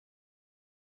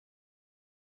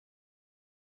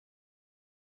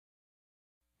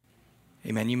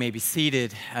Amen. You may be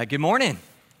seated. Good morning.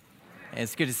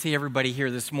 It's good to see everybody here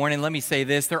this morning. Let me say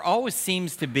this. There always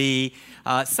seems to be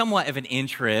somewhat of an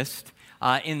interest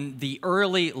in the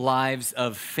early lives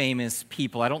of famous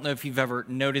people. I don't know if you've ever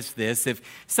noticed this. If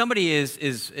somebody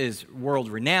is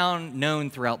world-renowned,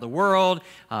 known throughout the world,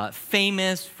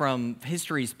 famous from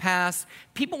history's past,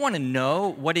 people want to know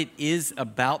what it is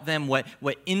about them, what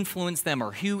influenced them,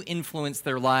 or who influenced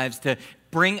their lives to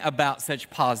bring about such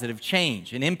positive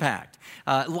change and impact.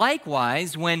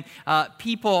 Likewise, when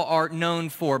people are known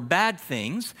for bad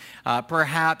things,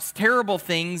 perhaps terrible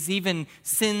things, even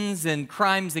sins and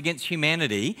crimes against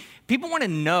humanity, people want to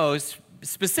know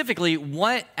specifically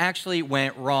what actually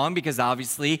went wrong, because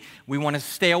obviously we want to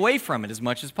stay away from it as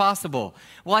much as possible.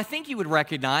 Well, I think you would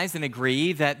recognize and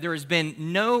agree that there has been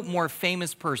no more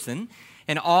famous person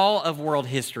in all of world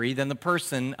history than the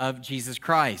person of Jesus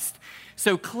Christ.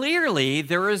 So clearly,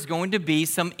 there is going to be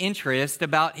some interest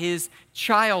about his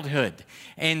childhood.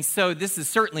 And so this is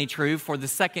certainly true for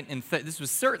the this was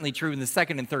certainly true in the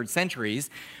second and third centuries,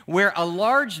 where a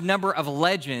large number of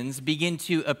legends begin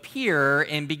to appear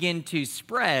and begin to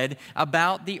spread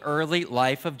about the early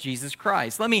life of Jesus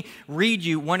Christ. Let me read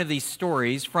you one of these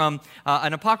stories from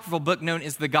an apocryphal book known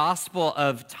as the Gospel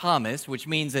of Thomas, which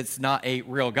means it's not a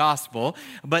real gospel,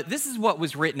 but this is what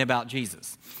was written about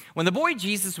Jesus. When the boy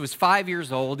Jesus was 5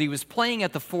 years old, he was playing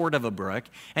at the ford of a brook,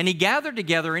 and he gathered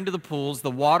together into the pools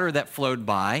the water that flowed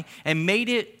by, and made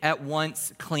it at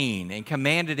once clean, and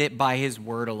commanded it by his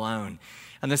word alone.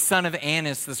 And the son of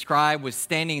Annas, the scribe, was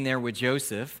standing there with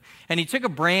Joseph, and he took a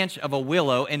branch of a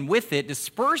willow, and with it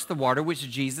dispersed the water which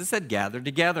Jesus had gathered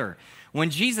together. When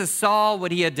Jesus saw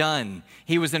what he had done,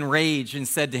 he was enraged and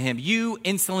said to him, "You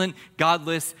insolent,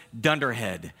 godless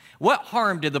dunderhead, what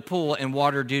harm did the pool and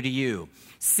water do to you?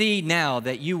 See now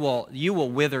that you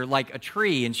will wither like a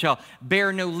tree and shall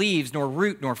bear no leaves, nor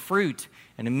root, nor fruit."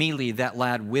 And immediately that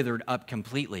lad withered up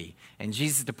completely. And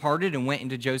Jesus departed and went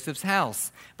into Joseph's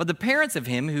house. But the parents of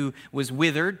him who was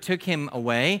withered took him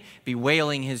away,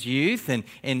 bewailing his youth,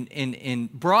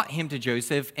 and brought him to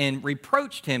Joseph and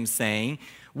reproached him, saying,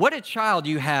 "What a child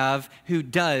you have who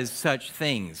does such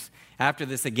things." After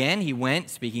this again, he went,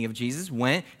 speaking of Jesus,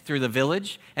 went through the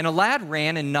village, and a lad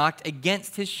ran and knocked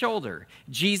against his shoulder.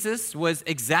 Jesus was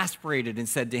exasperated and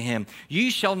said to him, "You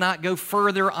shall not go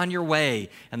further on your way."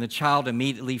 And the child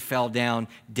immediately fell down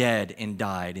dead and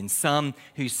died. And some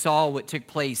who saw what took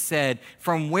place said,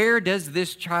 "From where does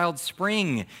this child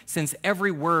spring, since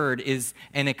every word is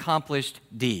an accomplished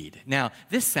deed?" Now,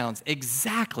 this sounds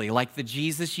exactly like the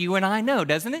Jesus you and I know,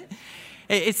 doesn't it?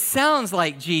 It sounds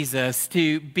like Jesus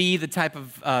to be the type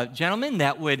of gentleman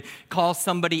that would call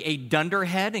somebody a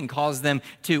dunderhead and cause them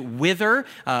to wither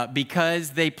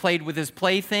because they played with his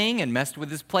plaything and messed with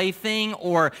his plaything,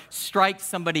 or strike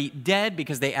somebody dead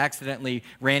because they accidentally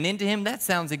ran into him. That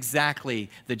sounds exactly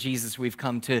the Jesus we've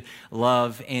come to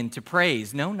love and to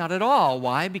praise. No, not at all.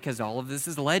 Why? Because all of this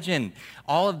is legend.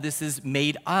 All of this is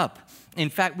made up. In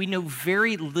fact, we know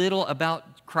very little about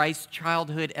Christ's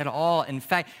childhood at all. In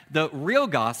fact, the real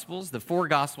Gospels, the four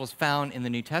Gospels found in the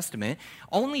New Testament,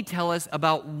 only tell us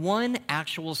about one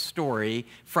actual story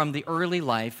from the early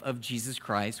life of Jesus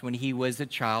Christ when he was a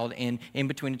child and in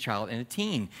between a child and a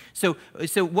teen. So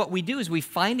what we do is we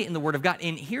find it in the Word of God.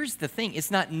 And here's the thing.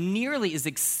 It's not nearly as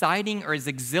exciting or as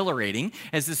exhilarating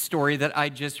as the story that I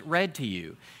just read to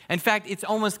you. In fact, it's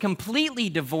almost completely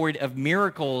devoid of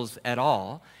miracles at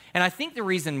all. And I think the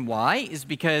reason why is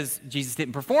because Jesus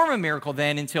didn't perform a miracle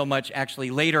then until much actually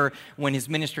later when his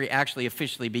ministry actually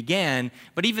officially began.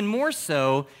 But even more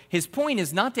so, his point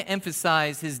is not to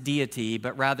emphasize his deity,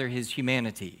 but rather his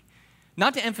humanity.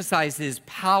 Not to emphasize his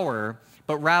power,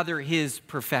 but rather his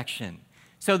perfection.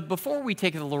 So before we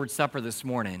take the Lord's Supper this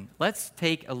morning, let's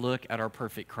take a look at our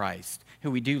perfect Christ, who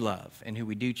we do love and who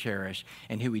we do cherish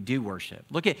and who we do worship.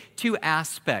 Look at two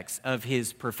aspects of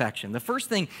his perfection. The first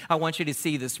thing I want you to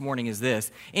see this morning is this.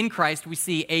 In Christ, we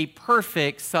see a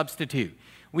perfect substitute.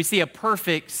 We see a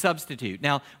perfect substitute.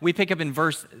 Now, we pick up in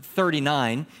verse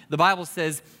 39. The Bible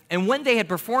says, "And when they had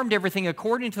performed everything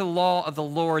according to the law of the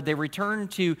Lord, they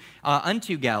returned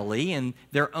unto Galilee in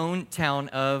their own town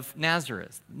of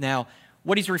Nazareth." Now,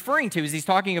 what he's referring to is he's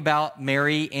talking about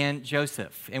Mary and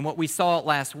Joseph. And what we saw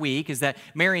last week is that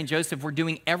Mary and Joseph were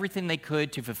doing everything they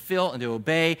could to fulfill and to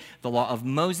obey the law of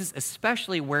Moses,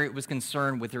 especially where it was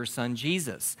concerned with their son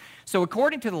Jesus. So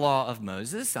according to the law of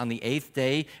Moses, on the 8th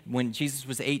day, when Jesus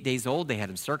was 8 days old, they had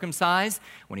him circumcised.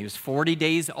 When he was 40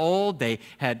 days old, they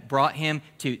had brought him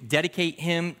to dedicate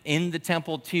him in the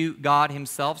temple to God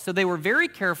himself. So they were very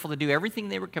careful to do everything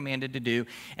they were commanded to do.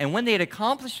 And when they had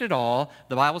accomplished it all,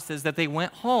 the Bible says that they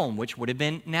went home, which would have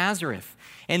been Nazareth.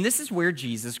 And this is where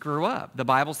Jesus grew up. The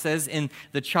Bible says, and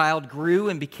the child grew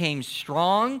and became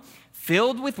strong,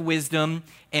 filled with wisdom,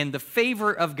 and the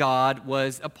favor of God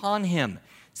was upon him.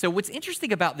 So what's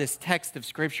interesting about this text of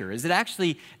Scripture is it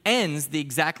actually ends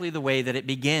exactly the way that it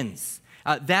begins.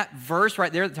 That verse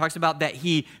right there that talks about that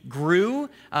he grew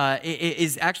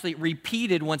is actually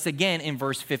repeated once again in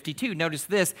verse 52. Notice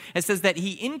this. It says that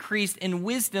he increased in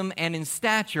wisdom and in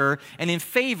stature and in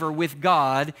favor with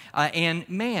God and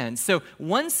man. So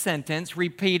one sentence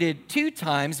repeated 2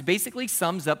 times basically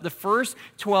sums up the first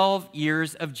 12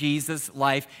 years of Jesus'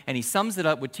 life, and he sums it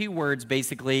up with 2 words,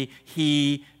 basically,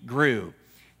 he grew.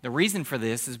 The reason for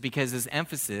this is because his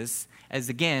emphasis is,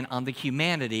 again, on the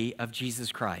humanity of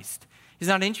Jesus Christ. He's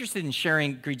not interested in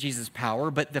sharing Jesus' power,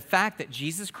 but the fact that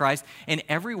Jesus Christ in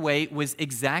every way was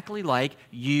exactly like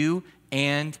you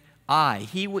and I.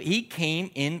 He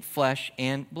came in flesh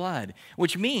and blood,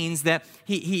 which means that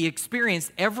he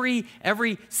experienced every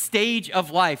stage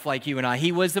of life like you and I.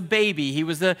 He was a baby. He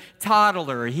was a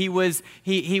toddler. He was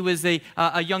a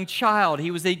young child.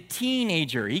 He was a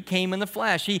teenager. He came in the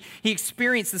flesh. He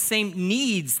experienced the same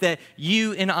needs that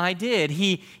you and I did.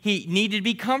 He needed to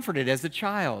be comforted as a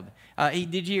child.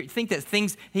 Did you think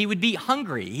that he would be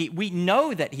hungry? We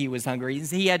know that he was hungry.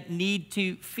 He had need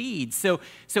to feed. So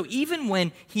even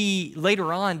when he,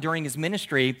 later on during his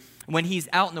ministry, when he's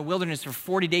out in the wilderness for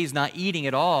 40 days not eating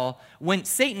at all, when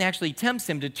Satan actually tempts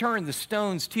him to turn the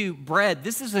stones to bread,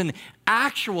 this is an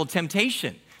actual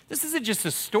temptation. This isn't just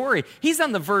a story. He's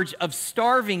on the verge of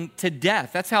starving to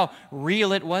death. That's how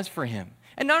real it was for him.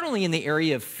 And not only in the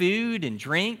area of food and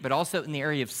drink, but also in the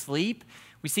area of sleep.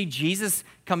 We see Jesus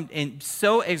come in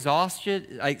so exhausted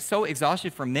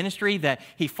from ministry that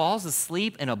he falls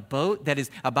asleep in a boat that is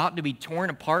about to be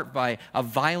torn apart by a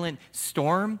violent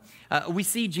storm. We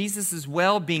see Jesus as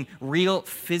well being real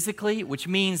physically, which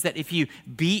means that if you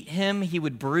beat him, he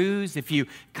would bruise. If you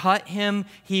cut him,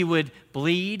 he would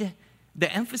bleed.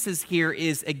 The emphasis here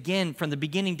is, again, from the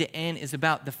beginning to end, is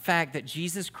about the fact that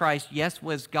Jesus Christ, yes,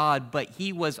 was God, but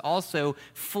he was also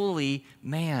fully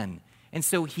man. And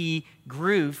so he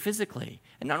grew physically.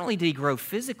 And not only did he grow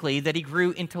physically, that he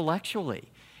grew intellectually.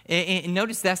 And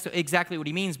notice that's exactly what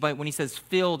he means by when he says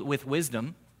filled with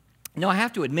wisdom. Now, I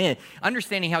have to admit,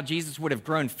 understanding how Jesus would have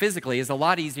grown physically is a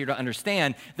lot easier to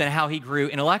understand than how he grew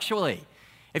intellectually.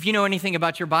 If you know anything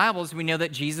about your Bibles, we know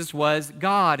that Jesus was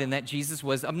God and that Jesus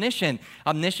was omniscient.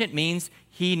 Omniscient means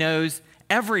he knows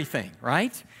everything,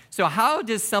 right? So how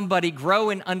does somebody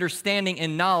grow in understanding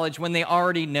and knowledge when they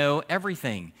already know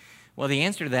everything? Well, the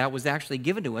answer to that was actually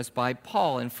given to us by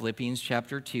Paul in Philippians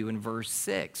chapter 2 and verse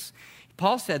 6.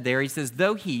 Paul said there, he says,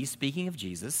 though he, speaking of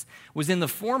Jesus, was in the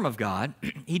form of God,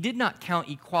 he did not count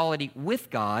equality with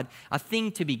God a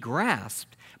thing to be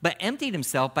grasped, but emptied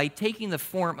himself by taking the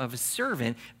form of a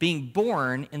servant, being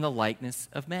born in the likeness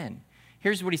of men.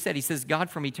 Here's what he said. He says,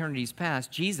 God from eternity's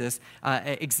past, Jesus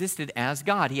existed as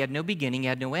God. He had no beginning, he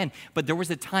had no end. But there was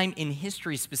a time in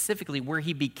history specifically where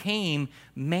he became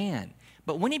man.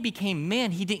 But when he became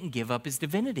man, he didn't give up his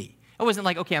divinity. It wasn't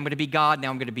like, okay, I'm going to be God, now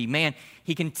I'm going to be man.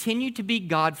 He continued to be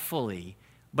God fully,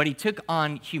 but he took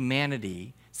on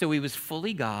humanity. So he was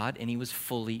fully God and he was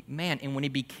fully man. And when he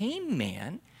became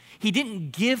man, he didn't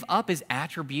give up his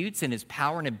attributes and his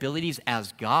power and abilities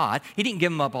as God. He didn't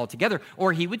give them up altogether,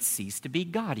 or he would cease to be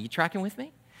God. Are you tracking with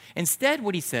me? Instead,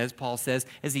 what he says, Paul says,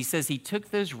 is he took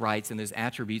those rights and those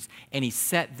attributes and he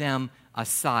set them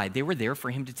aside. They were there for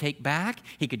him to take back.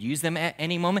 He could use them at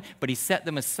any moment, but he set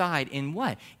them aside in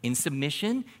what? In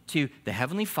submission to the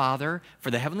Heavenly Father,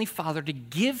 for the Heavenly Father to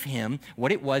give him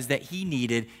what it was that he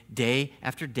needed day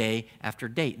after day after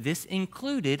day. This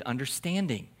included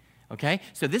understanding. Okay,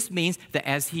 so this means that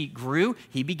as he grew,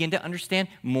 he began to understand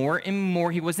more and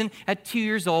more. He wasn't at 2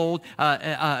 years old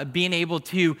being able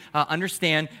to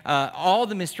understand all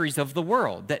the mysteries of the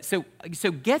world.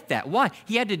 So get that. Why?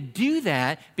 He had to do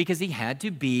that because he had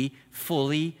to be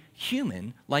fully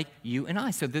human like you and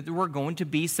I. So that there were going to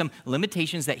be some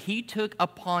limitations that he took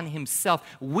upon himself,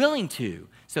 willing to,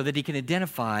 so that he can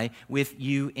identify with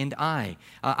you and I.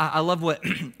 I love what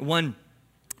one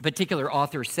particular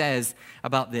author says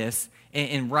about this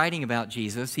in writing about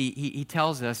Jesus. He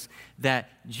tells us that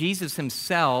Jesus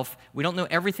himself, we don't know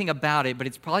everything about it, but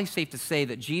it's probably safe to say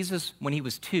that Jesus, when he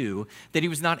was 2, that he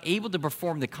was not able to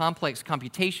perform the complex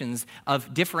computations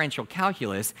of differential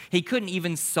calculus. He couldn't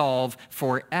even solve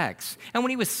for x. And when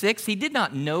he was 6, he did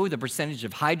not know the percentage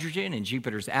of hydrogen in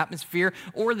Jupiter's atmosphere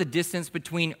or the distance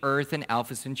between Earth and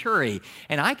Alpha Centauri.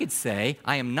 And I could say,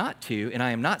 I am not 2 and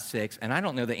I am not 6, and I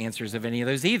don't know the answers of any of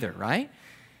those either, right?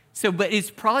 But it's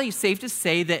probably safe to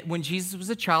say that when Jesus was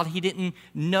a child, he didn't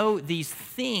know these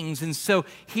things. And so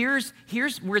here's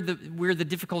where the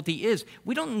difficulty is.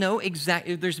 We don't know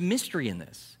exactly, there's mystery in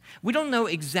this. We don't know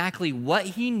exactly what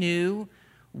he knew,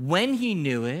 when he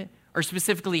knew it, or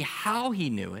specifically how he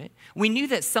knew it. We knew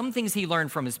that some things he learned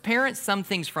from his parents, some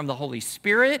things from the Holy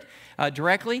Spirit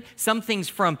directly, some things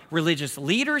from religious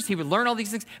leaders. He would learn all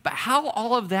these things. But how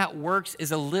all of that works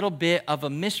is a little bit of a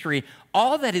mystery.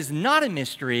 All that is not a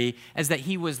mystery is that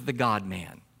he was the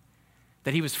God-man,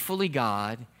 that he was fully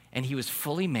God and he was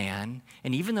fully man.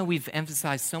 And even though we've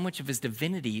emphasized so much of his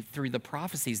divinity through the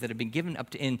prophecies that have been given up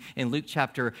to in Luke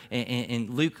chapter,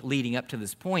 in Luke leading up to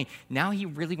this point, now he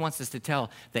really wants us to tell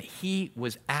that he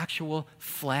was actual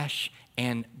flesh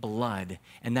and blood.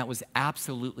 And that was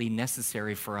absolutely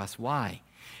necessary for us. Why?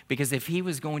 Because if he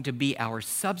was going to be our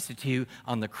substitute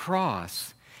on the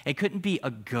cross, it couldn't be a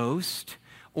ghost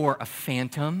or a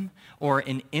phantom or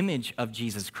an image of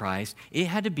Jesus Christ. It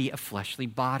had to be a fleshly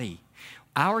body.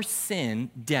 Our sin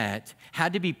debt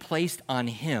had to be placed on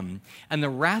him, and the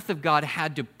wrath of God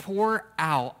had to pour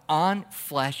out on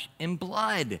flesh and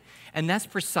blood. And that's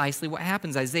precisely what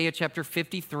happens. Isaiah chapter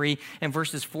 53 and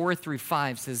verses 4 through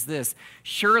 5 says this,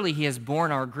 "Surely he has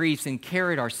borne our griefs and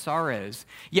carried our sorrows,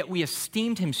 yet we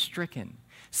esteemed him stricken,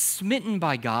 smitten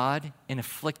by God and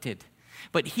afflicted.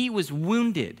 But he was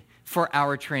wounded for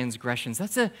our transgressions."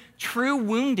 That's a true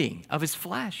wounding of his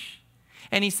flesh.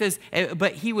 And he says,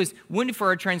 but he was wounded for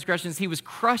our transgressions. He was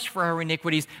crushed for our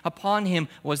iniquities. Upon him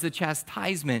was the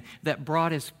chastisement that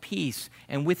brought us peace.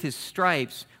 And with his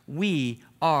stripes, we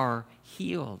are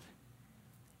healed.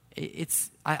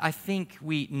 I think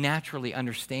we naturally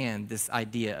understand this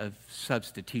idea of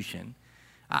substitution.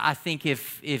 I think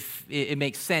if it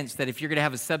makes sense that if you're going to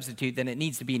have a substitute, then it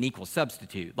needs to be an equal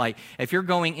substitute. Like if you're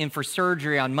going in for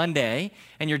surgery on Monday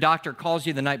and your doctor calls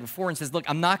you the night before and says, "Look,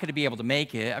 I'm not going to be able to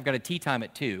make it. I've got a tea time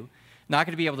at 2. Not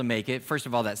going to be able to make it." First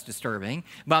of all, that's disturbing,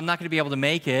 but I'm not going to be able to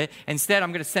make it. Instead,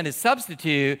 I'm going to send a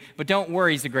substitute, but don't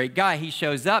worry, he's a great guy. He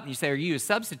shows up and you say, "Are you a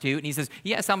substitute?" And he says,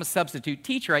 "Yes, I'm a substitute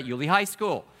teacher at Yulee High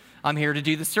School. I'm here to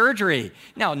do the surgery."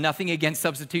 Now, nothing against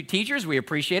substitute teachers. We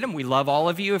appreciate them. We love all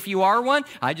of you if you are one.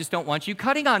 I just don't want you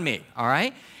cutting on me, all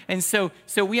right? And so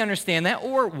we understand that.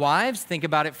 Or wives, think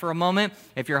about it for a moment.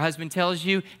 If your husband tells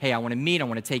you, "Hey, I want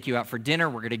to take you out for dinner.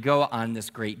 We're going to go on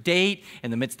this great date in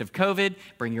the midst of COVID.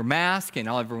 Bring your mask," and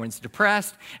everyone's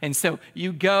depressed. And so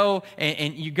you go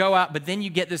and you go out, but then you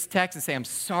get this text and say, "I'm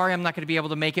sorry, I'm not going to be able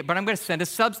to make it, but I'm going to send a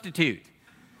substitute."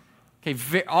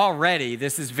 Okay, already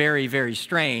this is very, very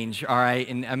strange, all right?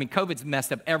 And I mean, COVID's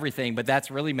messed up everything, but that's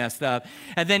really messed up.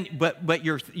 And then, but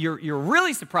you're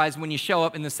really surprised when you show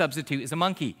up and the substitute is a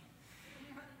monkey.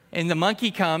 And the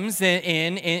monkey comes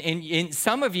in, and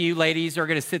some of you ladies are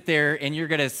going to sit there and you're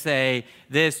going to say,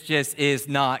 "This just is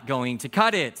not going to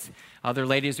cut it." Other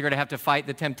ladies are going to have to fight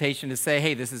the temptation to say,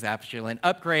 "Hey, this is actually an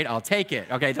upgrade. I'll take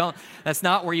it." Okay, that's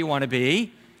not where you want to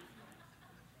be.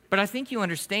 But I think you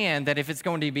understand that if it's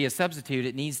going to be a substitute,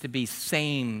 it needs to be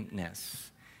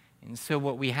sameness. And so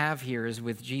what we have here is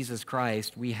with Jesus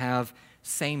Christ, we have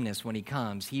sameness when he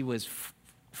comes. He was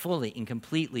fully and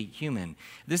completely human.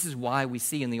 This is why we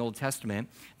see in the Old Testament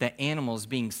that animals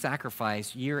being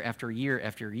sacrificed year after year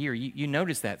after year. You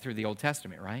notice that through the Old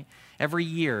Testament, right? Every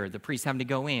year, the priests having to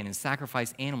go in and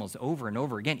sacrifice animals over and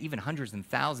over again, even hundreds and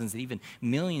thousands, and even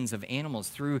millions of animals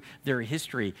through their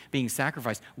history being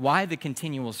sacrificed. Why the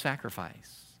continual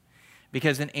sacrifice?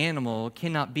 Because an animal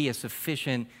cannot be a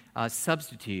sufficient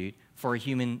substitute for a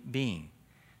human being.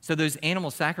 So those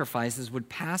animal sacrifices would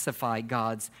pacify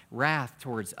God's wrath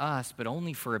towards us, but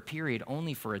only for a period,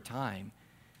 only for a time,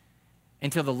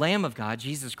 until the Lamb of God,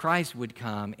 Jesus Christ, would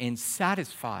come and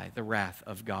satisfy the wrath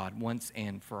of God once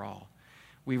and for all.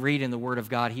 We read in the Word of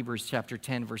God, Hebrews chapter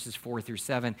 10, verses 4 through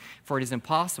 7, For it is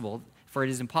impossible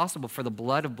for the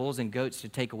blood of bulls and goats to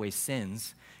take away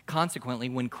sins. Consequently,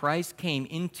 when Christ came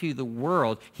into the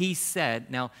world, he said,"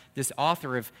 now this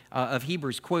author of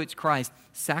Hebrews quotes Christ,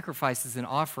 "Sacrifices and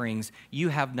offerings you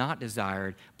have not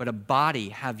desired, but a body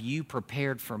have you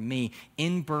prepared for me.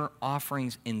 In burnt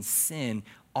offerings and sin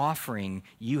offering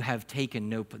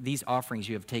these offerings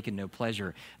you have taken no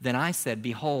pleasure. Then I said,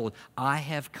 Behold, I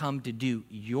have come to do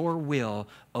your will,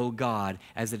 O God,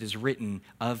 as it is written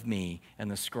of me in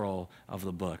the scroll of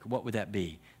the book." What would that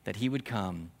be? That he would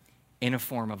come in a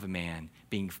form of a man,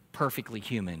 being perfectly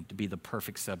human, to be the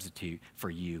perfect substitute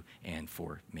for you and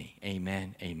for me.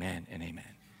 Amen, amen, and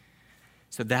amen.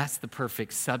 So that's the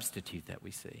perfect substitute that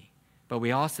we see. But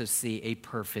we also see a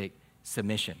perfect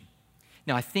submission.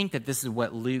 Now, I think that this is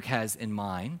what Luke has in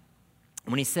mind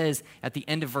when he says at the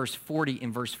end of verse 40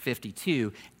 and verse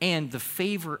 52, and the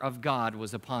favor of God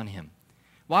was upon him.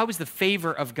 Why was the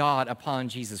favor of God upon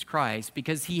Jesus Christ?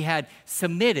 Because he had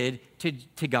submitted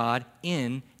to God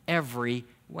in every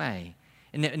way.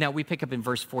 And now we pick up in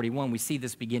verse 41, we see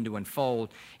this begin to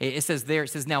unfold. It says,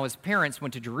 now his parents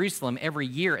went to Jerusalem every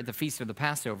year at the feast of the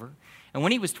Passover. And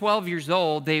when he was 12 years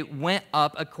old, they went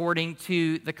up according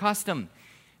to the custom.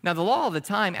 Now the law of the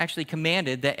time actually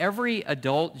commanded that every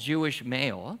adult Jewish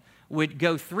male would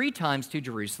go 3 times to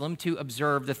Jerusalem to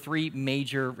observe the 3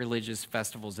 major religious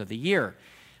festivals of the year.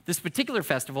 This particular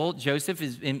festival, Joseph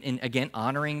is, again,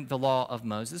 honoring the law of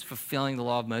Moses, fulfilling the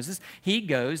law of Moses. He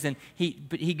goes, and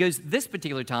he goes this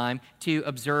particular time to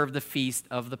observe the feast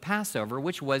of the Passover,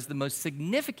 which was the most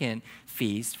significant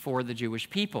feast for the Jewish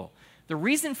people. The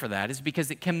reason for that is because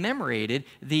it commemorated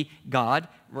the God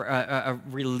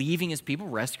relieving his people,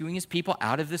 rescuing his people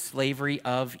out of the slavery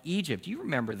of Egypt. You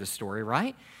remember the story,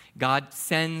 right? God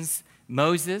sends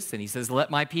Moses, and he says,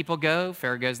 let my people go.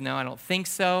 Pharaoh goes, no, I don't think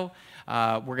so.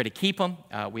 We're going to keep them.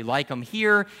 We like them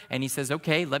here. And he says,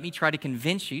 okay, let me try to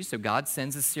convince you. So God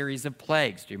sends a series of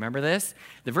plagues. Do you remember this?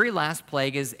 The very last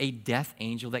plague is a death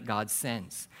angel that God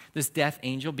sends. This death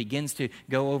angel begins to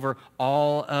go over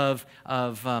all of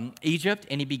Egypt,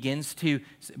 and he begins to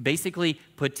basically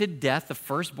put to death the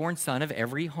firstborn son of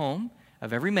every home,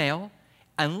 of every male,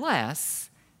 unless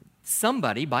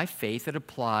somebody by faith had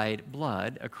applied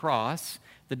blood across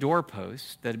the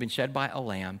doorpost that had been shed by a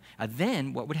lamb.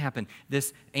 Then what would happen?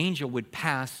 This angel would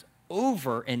pass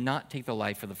over and not take the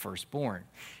life of the firstborn.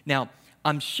 Now,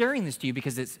 I'm sharing this to you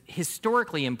because it's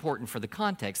historically important for the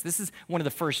context. This is one of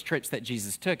the first trips that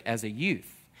Jesus took as a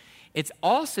youth. It's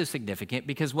also significant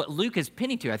because what Luke is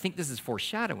pinning to, I think this is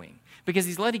foreshadowing, because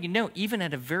he's letting you know, even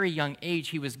at a very young age,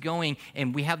 he was going,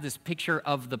 and we have this picture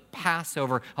of the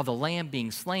Passover, of the lamb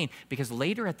being slain, because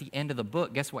later at the end of the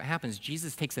book, guess what happens?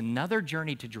 Jesus takes another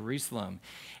journey to Jerusalem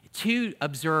to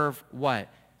observe what?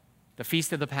 The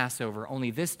feast of the Passover, only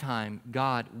this time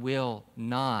God will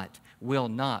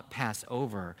not pass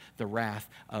over the wrath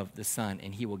of the Son,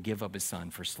 and he will give up his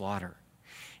Son for slaughter.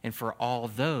 And for all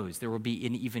those, there will be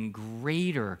an even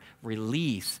greater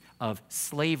release of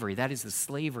slavery. That is the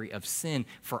slavery of sin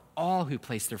for all who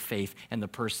place their faith in the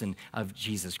person of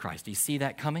Jesus Christ. Do you see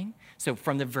that coming? So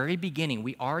from the very beginning,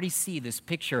 we already see this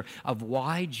picture of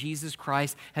why Jesus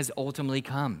Christ has ultimately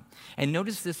come. And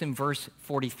notice this in verse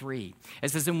 43. It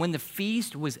says, and when the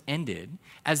feast was ended,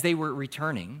 as they were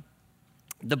returning,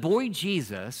 the boy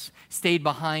Jesus stayed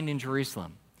behind in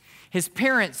Jerusalem. His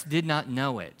parents did not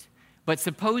know it. But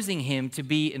supposing him to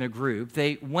be in a group,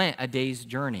 they went a day's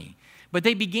journey. But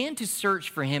they began to search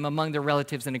for him among their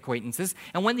relatives and acquaintances.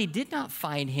 And when they did not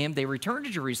find him, they returned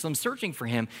to Jerusalem searching for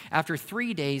him. After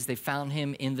 3 days, they found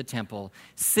him in the temple,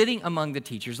 sitting among the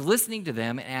teachers, listening to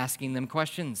them and asking them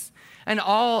questions. And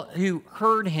all who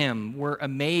heard him were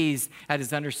amazed at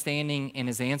his understanding and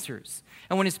his answers.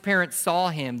 And when his parents saw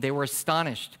him, they were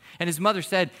astonished. And his mother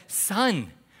said,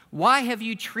 "Son, why have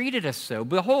you treated us so?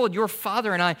 Behold, your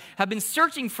father and I have been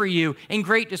searching for you in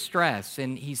great distress."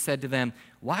 And he said to them,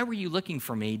 "Why were you looking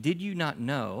for me? Did you not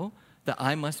know that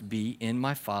I must be in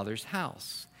my Father's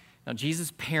house?" Now,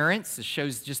 Jesus' parents, this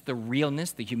shows just the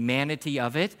realness, the humanity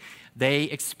of it. They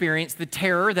experienced the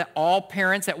terror that all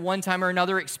parents at one time or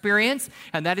another experience,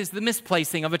 and that is the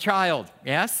misplacing of a child,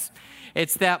 yes?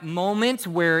 It's that moment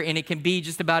where, and it can be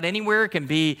just about anywhere. It can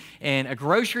be in a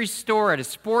grocery store, at a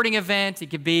sporting event. It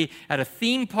could be at a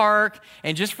theme park.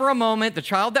 And just for a moment, the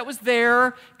child that was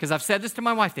there, because I've said this to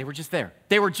my wife, they were just there.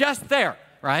 They were just there,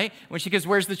 right? When she goes,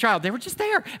 "Where's the child?" They were just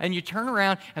there. And you turn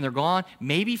around and they're gone,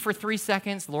 maybe for 3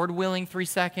 seconds, Lord willing, 3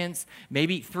 seconds,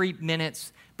 maybe 3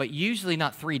 minutes, but usually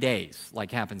not 3 days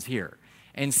like happens here.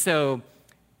 And so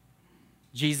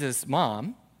Jesus'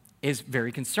 mom is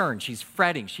very concerned. She's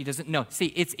fretting. She doesn't know. See,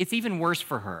 it's even worse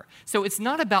for her. So it's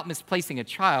not about misplacing a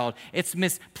child. It's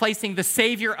misplacing the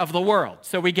Savior of the world.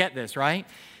 So we get this, right?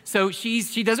 So she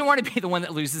doesn't want to be the one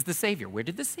that loses the Savior. Where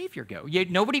did the Savior go?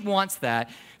 Nobody wants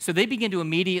that. So they begin to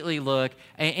immediately look,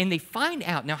 and they find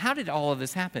out. Now, how did all of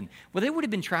this happen? Well, they would have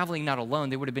been traveling not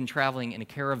alone. They would have been traveling in a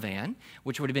caravan,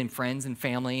 which would have been friends and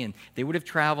family, and they would have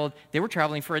traveled. They were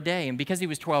traveling for a day, and because he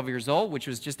was 12 years old, which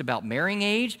was just about marrying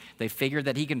age, they figured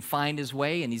that he can find his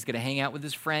way, and he's going to hang out with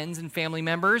his friends and family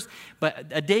members. But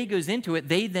a day goes into it.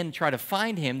 They then try to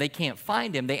find him. They can't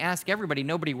find him. They ask everybody.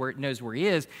 Nobody knows where he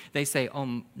is. They say,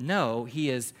 "No, he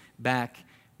is back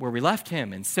where we left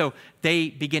him." And so they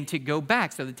begin to go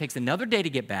back. So it takes another day to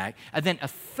get back. And then a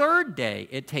third day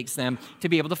it takes them to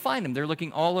be able to find him. They're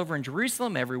looking all over in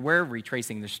Jerusalem, everywhere,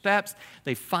 retracing their steps.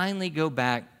 They finally go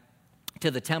back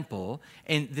to the temple,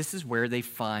 and this is where they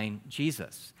find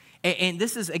Jesus. And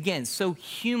this is, again, so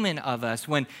human of us.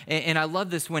 And I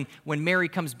love this when Mary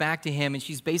comes back to him and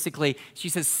she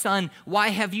says, "Son, why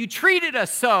have you treated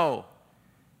us so?"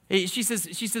 She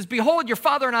says, "Behold, your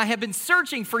father and I have been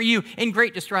searching for you in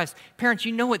great distress." Parents,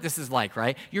 you know what this is like,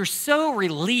 right? You're so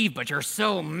relieved, but you're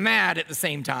so mad at the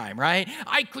same time, right?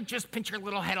 I could just pinch your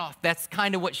little head off. That's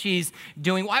kind of what she's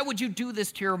doing. Why would you do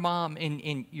this to your mom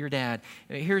and your dad?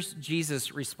 Here's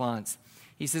Jesus' response.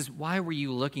 He says, "Why were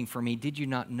you looking for me? Did you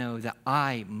not know that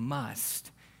I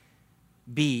must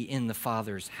be in the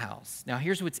Father's house?" Now,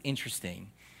 here's what's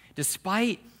interesting.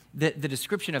 Despite the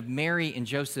description of Mary and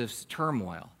Joseph's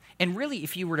turmoil, and really,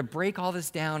 if you were to break all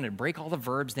this down and break all the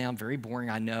verbs down, very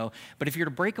boring, I know, but if you were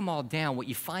to break them all down, what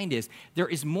you find is there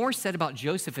is more said about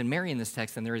Joseph and Mary in this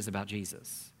text than there is about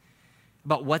Jesus,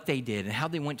 about what they did and how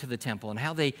they went to the temple and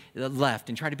how they left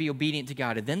and tried to be obedient to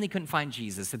God. And then they couldn't find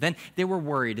Jesus. And then they were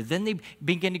worried. And then they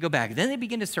began to go back. And then they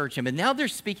began to search him. And now they're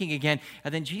speaking again.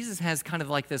 And then Jesus has kind of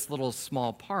like this little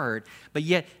small part. But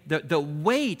yet the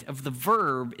weight of the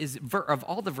verb of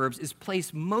all the verbs is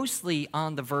placed mostly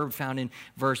on the verb found in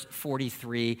verse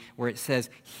 43, where it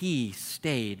says, "He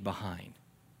stayed behind."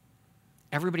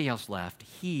 Everybody else left.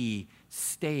 He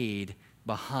stayed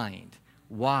behind.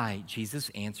 Why? Jesus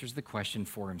answers the question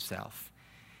for himself.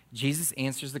 Jesus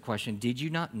answers the question, "Did you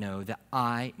not know that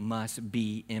I must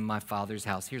be in my Father's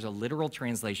house?" Here's a literal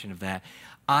translation of that.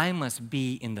 I must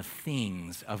be in the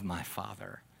things of my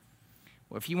Father.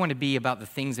 Well, if you want to be about the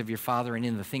things of your Father and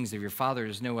in the things of your Father,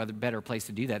 there's no other better place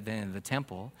to do that than in the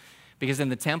temple. Because in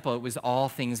the temple, it was all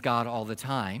things God all the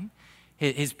time.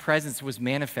 His presence was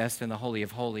manifest in the Holy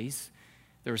of Holies.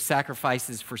 There were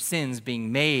sacrifices for sins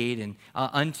being made and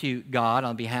unto God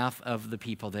on behalf of the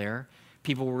people there.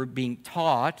 People were being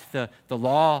taught the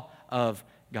law of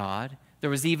God.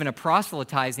 There was even a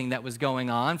proselytizing that was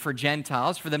going on for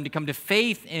Gentiles, for them to come to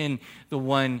faith in the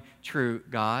one true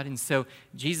God. And so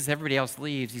Jesus, everybody else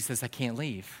leaves. He says, "I can't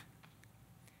leave.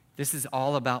 This is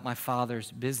all about my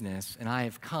Father's business, and I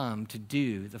have come to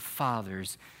do the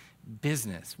Father's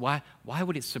business." Why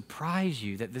would it surprise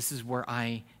you that this is where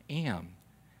I am?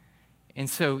 And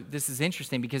so this is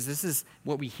interesting because this is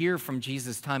what we hear from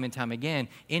Jesus time and time again,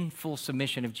 in full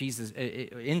submission of Jesus,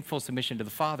 in full submission to the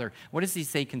Father. What does he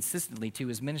say consistently to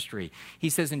his ministry? He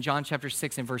says in John chapter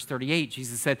 6 and verse 38,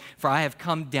 Jesus said, "For I have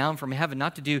come down from heaven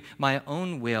not to do my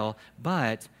own will,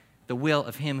 but the will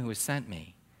of him who has sent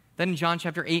me." Then in John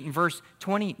chapter 8 and verse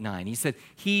 29, he said,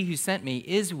 "He who sent me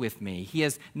is with me. He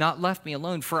has not left me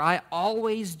alone, for I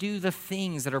always do the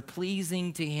things that are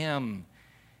pleasing to him."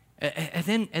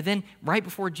 And then right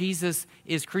before Jesus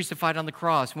is crucified on the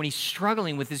cross, when he's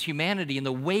struggling with his humanity and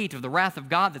the weight of the wrath of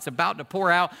God that's about to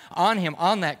pour out on him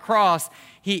on that cross,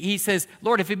 he says,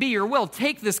 "Lord, if it be your will,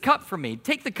 take this cup from me.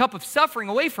 Take the cup of suffering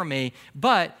away from me.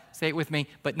 But," say it with me,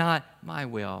 "but not my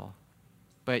will,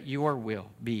 but your will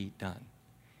be done."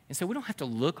 And so we don't have to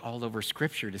look all over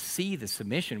Scripture to see the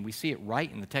submission. We see it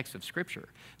right in the text of Scripture.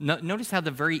 Notice how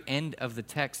the very end of the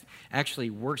text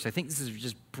actually works. I think this is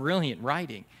just brilliant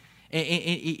writing.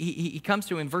 He comes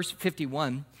to in verse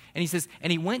 51, and he says, "And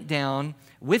he went down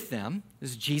with them."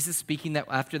 This is Jesus speaking that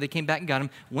after they came back and got him,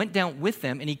 went down with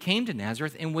them, and he came to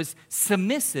Nazareth and was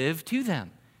submissive to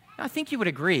them. Now, I think you would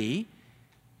agree,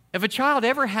 if a child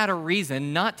ever had a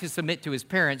reason not to submit to his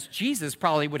parents, Jesus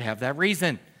probably would have that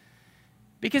reason.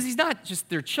 Because he's not just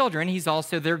their children, he's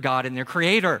also their God and their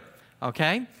creator,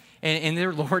 okay? And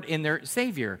their Lord and their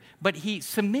Savior. But he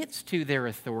submits to their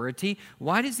authority.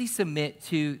 Why does he submit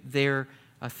to their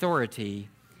authority?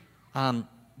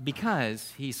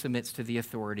 Because he submits to the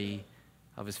authority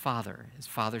of his Father. His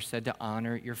Father said to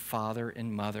honor your father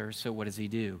and mother. So what does he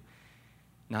do?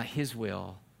 Not his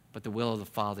will, but the will of the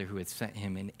Father who had sent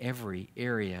him in every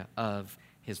area of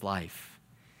his life.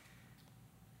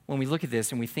 When we look at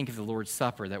this and we think of the Lord's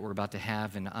Supper that we're about to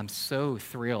have, and I'm so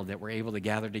thrilled that we're able to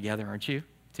gather together, aren't you?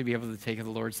 To be able to take the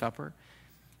Lord's Supper,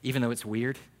 even though it's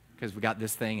weird because we got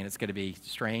this thing and it's going to be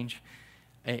strange.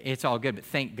 It's all good, but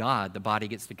thank God the body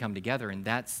gets to come together, and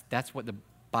that's what the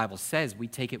Bible says. We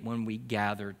take it when we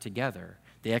gather together.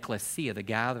 The ecclesia, the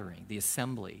gathering, the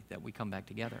assembly, that we come back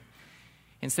together.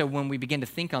 And so when we begin to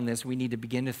think on this, we need to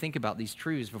begin to think about these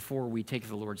truths before we take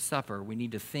the Lord's Supper. We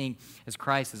need to think as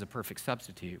Christ is a perfect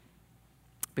substitute,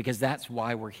 because that's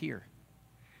why we're here.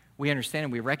 We understand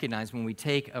and we recognize when we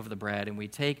take of the bread and we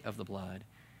take of the blood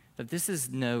that this is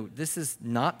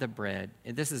not the bread,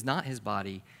 this is not his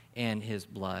body and his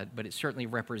blood, but it certainly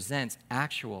represents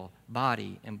actual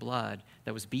body and blood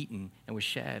that was beaten and was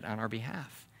shed on our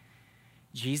behalf.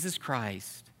 Jesus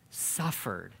Christ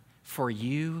suffered for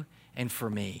you and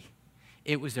for me.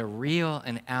 It was a real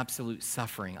and absolute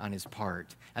suffering on his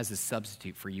part as a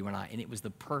substitute for you and I, and it was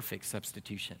the perfect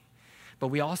substitution. But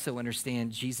we also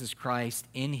understand Jesus Christ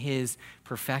in his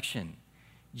perfection.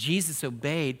 Jesus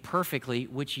obeyed perfectly,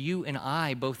 which you and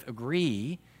I both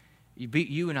agree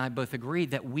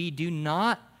that we do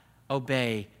not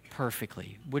obey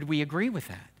perfectly. Would we agree with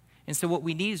that? And so what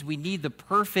we need the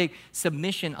perfect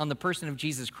submission on the person of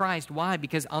Jesus Christ. Why?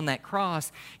 Because on that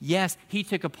cross, yes, he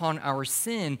took upon our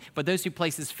sin, but those who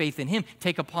place his faith in him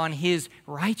take upon his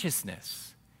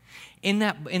righteousness.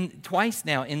 Twice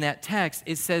now in that text,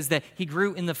 it says that he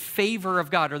grew in the favor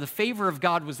of God, or the favor of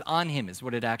God was on him, is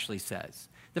what it actually says.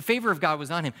 The favor of God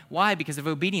was on him. Why? Because of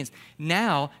obedience.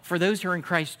 Now, for those who are in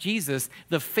Christ Jesus,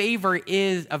 the favor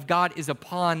of God is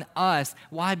upon us.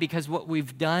 Why? Because what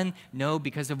we've done? No,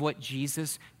 because of what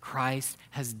Jesus Christ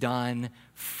has done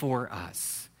for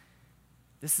us.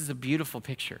 This is a beautiful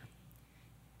picture.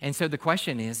 And so the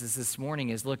question is this morning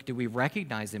is, look, do we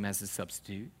recognize him as a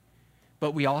substitute?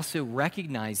 But we also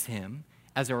recognize him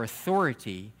as our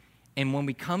authority. And when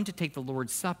we come to take the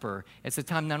Lord's Supper, it's a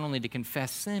time not only to confess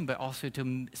sin, but also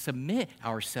to submit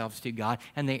ourselves to God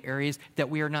and the areas that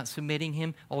we are not submitting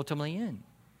him ultimately in.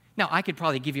 Now, I could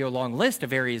probably give you a long list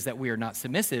of areas that we are not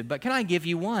submissive, but can I give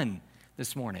you one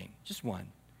this morning? Just one.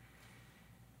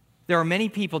 There are many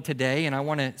people today, and I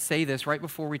want to say this right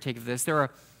before we take this, there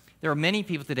are many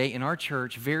people today in our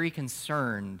church very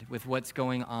concerned with what's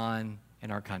going on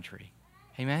in our country.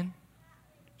 Amen?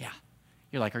 Yeah.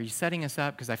 You're like, are you setting us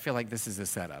up? Because I feel like this is a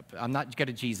setup. I'm not going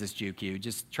to Jesus juke you.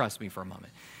 Just trust me for a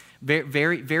moment. Very,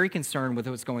 very, very concerned with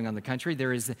what's going on in the country.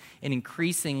 There is an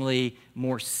increasingly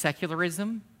more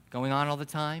secularism going on all the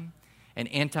time, an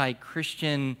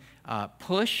anti-Christian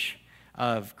push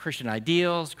of Christian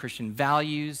ideals, Christian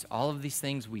values, all of these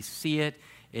things. We see it.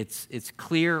 It's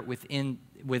clear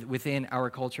within our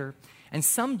culture. And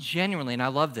some genuinely, and I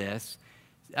love this,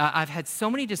 I've had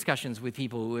so many discussions with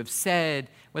people who have said,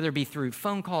 whether it be through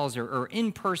phone calls or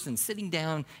in person, sitting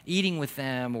down, eating with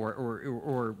them,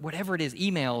 or whatever it is,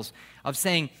 emails, of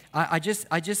saying, I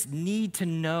just need to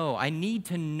know. I need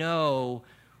to know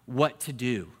what to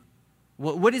do.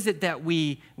 What is it that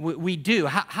we do?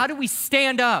 How do we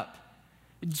stand up?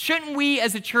 Shouldn't we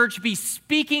as a church be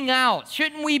speaking out?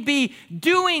 Shouldn't we be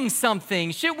doing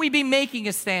something? Shouldn't we be making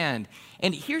a stand?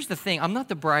 And here's the thing. I'm not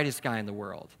the brightest guy in the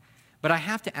world. But I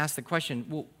have to ask the question,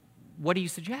 well, what do you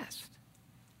suggest?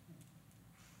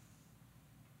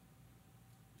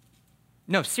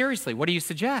 No, seriously, what do you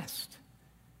suggest?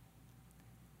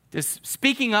 Does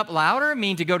speaking up louder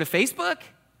mean to go to Facebook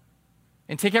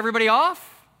and tick everybody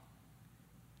off?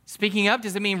 Speaking up,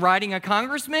 does it mean writing a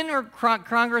congressman or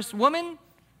congresswoman?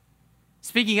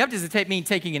 Speaking up, does it mean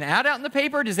taking an ad out in the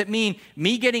paper? Does it mean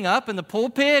me getting up in the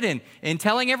pulpit and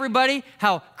telling everybody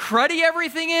how cruddy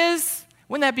everything is?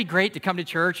 Wouldn't that be great to come to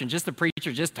church and just the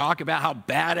preacher just talk about how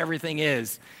bad everything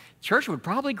is? Church would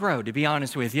probably grow, to be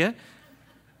honest with you.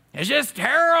 It's just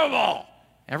terrible.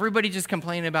 Everybody just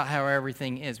complaining about how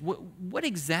everything is. What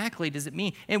exactly does it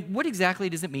mean? And what exactly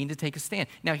does it mean to take a stand?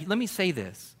 Now, let me say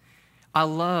this. I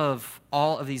love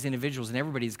all of these individuals and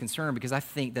everybody's concerned because I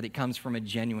think that it comes from a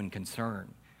genuine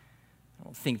concern. I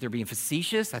don't think they're being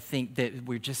facetious. I think that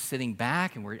we're just sitting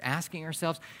back and we're asking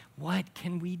ourselves, what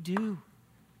can we do,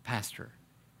 Pastor?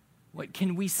 What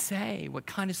can we say? What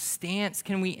kind of stance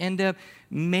can we end up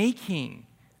making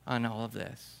on all of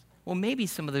this? Well, maybe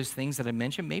some of those things that I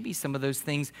mentioned, maybe some of those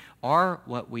things are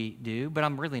what we do, but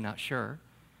I'm really not sure.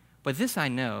 But this I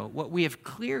know, what we have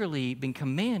clearly been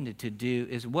commanded to do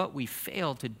is what we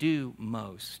fail to do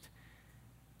most.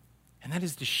 And that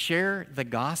is to share the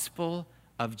gospel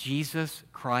of Jesus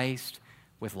Christ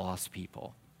with lost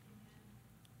people.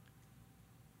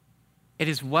 It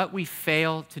is what we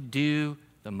fail to do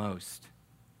the most.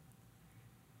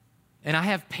 And I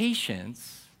have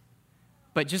patience,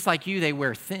 but just like you, they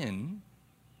wear thin.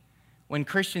 When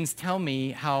Christians tell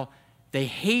me how they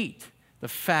hate the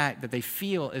fact that they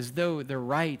feel as though their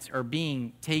rights are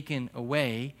being taken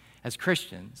away as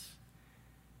Christians.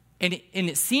 And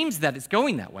it seems that it's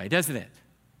going that way, doesn't it?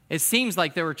 It seems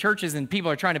like there are churches and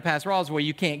people are trying to pass laws where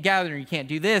you can't gather and you can't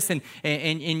do this and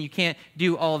you can't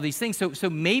do all of these things. So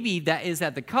maybe that is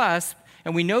at the cusp.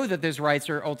 And we know that those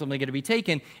rights are ultimately going to be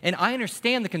taken. And I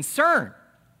understand the concern.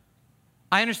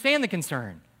 I understand the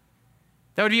concern.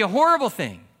 That would be a horrible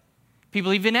thing.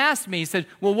 People even asked me, said,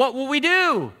 well, what will we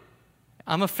do?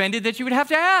 I'm offended that you would have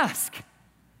to ask.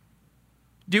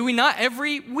 Do we not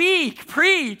every week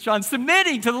preach on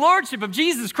submitting to the lordship of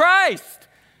Jesus Christ?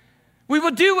 We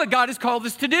will do what God has called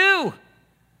us to do.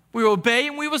 We will obey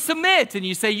and we will submit. And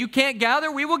you say you can't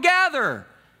gather, we will gather.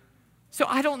 So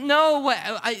I don't know what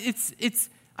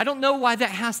I I don't know why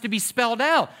that has to be spelled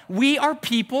out. We are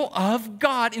people of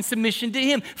God in submission to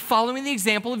him, following the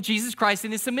example of Jesus Christ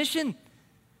in his submission.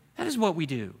 That is what we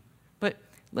do. But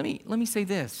let me say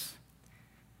this.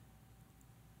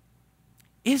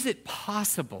 Is it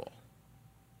possible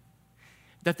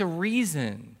that the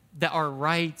reason that our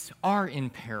rights are in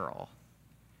peril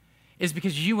is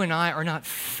because you and I are not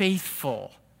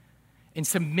faithful and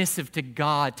submissive to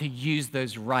God to use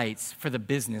those rights for the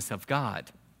business of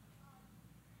God?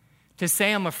 To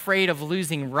say I'm afraid of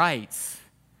losing rights,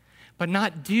 but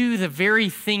not do the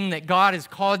very thing that God has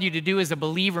called you to do as a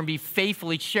believer and be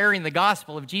faithfully sharing the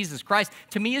gospel of Jesus Christ,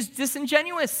 to me is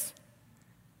disingenuous.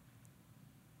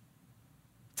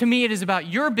 To me, it is about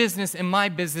your business and my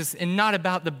business and not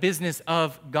about the business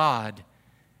of God.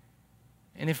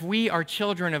 And if we are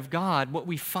children of God, what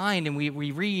we find and we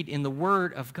read in the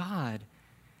Word of God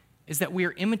is that we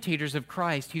are imitators of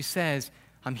Christ, who says,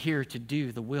 I'm here to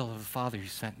do the will of the Father who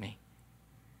sent me.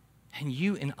 And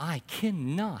you and I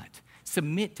cannot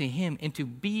submit to him and to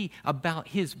be about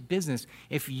his business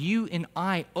if you and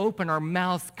I open our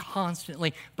mouths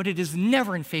constantly, but it is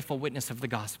never in faithful witness of the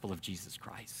gospel of Jesus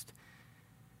Christ.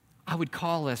 I would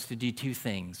call us to do two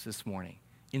things this morning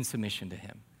in submission to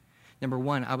him. Number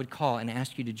one, I would call and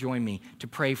ask you to join me to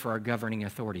pray for our governing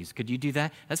authorities. Could you do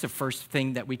that? That's the first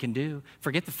thing that we can do.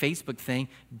 Forget the Facebook thing.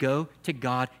 Go to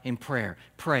God in prayer.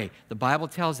 Pray. The Bible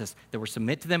tells us that we're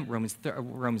submit to them. Romans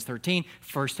 13,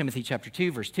 1 Timothy chapter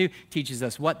 2, verse 2 teaches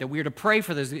us what? That we're to pray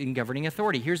for those in governing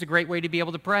authority. Here's a great way to be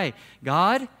able to pray.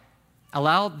 God,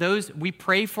 allow those, we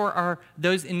pray for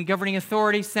those in governing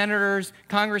authority, senators,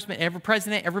 congressmen, every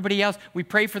president, everybody else. We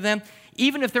pray for them.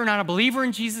 Even if they're not a believer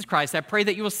in Jesus Christ, I pray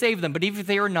that you will save them. But even if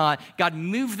they are not, God,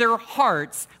 move their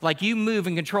hearts like you move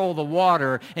and control the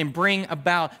water and bring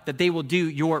about that they will do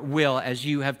your will as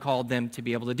you have called them to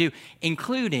be able to do,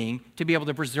 including to be able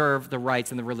to preserve the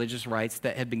rights and the religious rights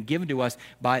that have been given to us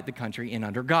by the country and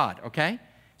under God, okay?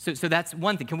 So that's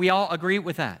one thing. Can we all agree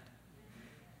with that?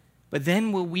 But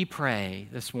then will we pray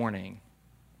this morning,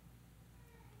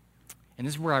 and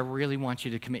this is where I really want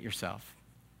you to commit yourself,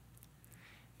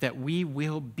 that we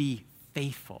will be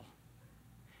faithful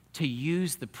to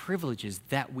use the privileges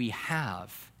that we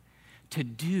have to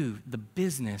do the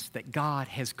business that God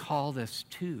has called us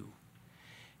to.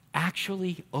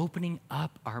 Actually opening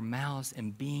up our mouths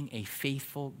and being a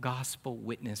faithful gospel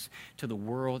witness to the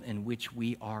world in which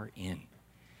we are in.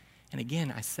 And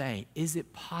again, I say, is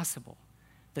it possible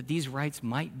that these rights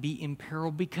might be in peril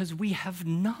because we have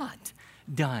not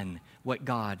done what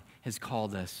God has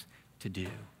called us to do?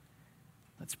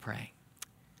 Let's pray.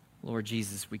 Lord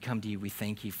Jesus, we come to you. We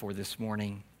thank you for this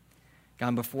morning.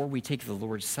 God, before we take the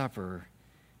Lord's Supper,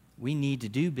 we need to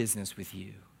do business with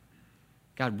you.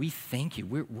 God, we thank you.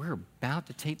 We're about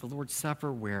to take the Lord's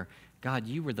Supper where, God,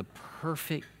 you were the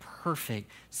perfect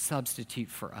substitute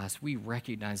for us. We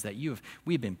recognize that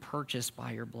we've been purchased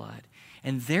by your blood.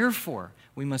 And therefore,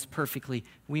 we must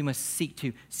seek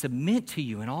to submit to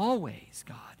you in all ways,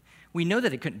 God. We know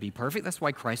that it couldn't be perfect. That's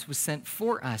why Christ was sent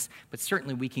for us. But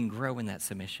certainly we can grow in that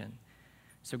submission.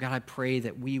 So God, I pray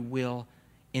that we will,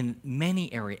 in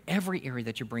many areas, every area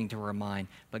that you bring to our mind.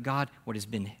 But God, what has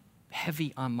been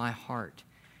heavy on my heart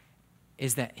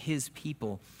is that his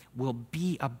people will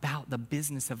be about the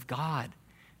business of God,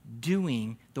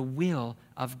 doing the will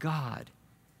of God.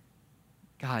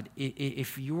 God,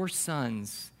 if your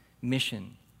son's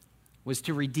mission was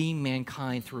to redeem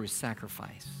mankind through his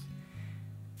sacrifice,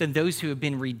 then those who have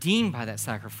been redeemed by that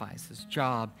sacrifice, his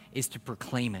job is to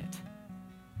proclaim it.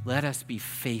 Let us be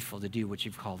faithful to do what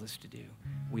you've called us to do.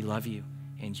 We love you.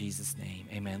 In Jesus' name,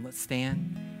 amen. Let's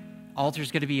stand.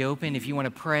 Altar's going to be open. If you want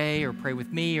to pray or pray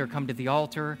with me or come to the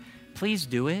altar, please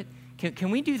do it.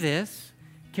 Can we do this?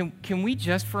 Can we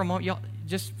just for a moment, y'all,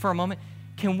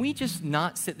 can we just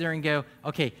not sit there and go,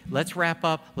 okay, let's wrap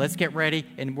up, let's get ready,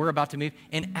 and we're about to move,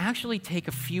 and actually take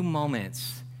a few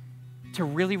moments to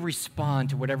really respond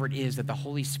to whatever it is that the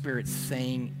Holy Spirit's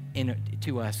saying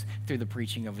to us through the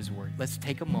preaching of his word. Let's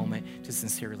take a moment to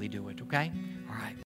sincerely do it, okay? All right.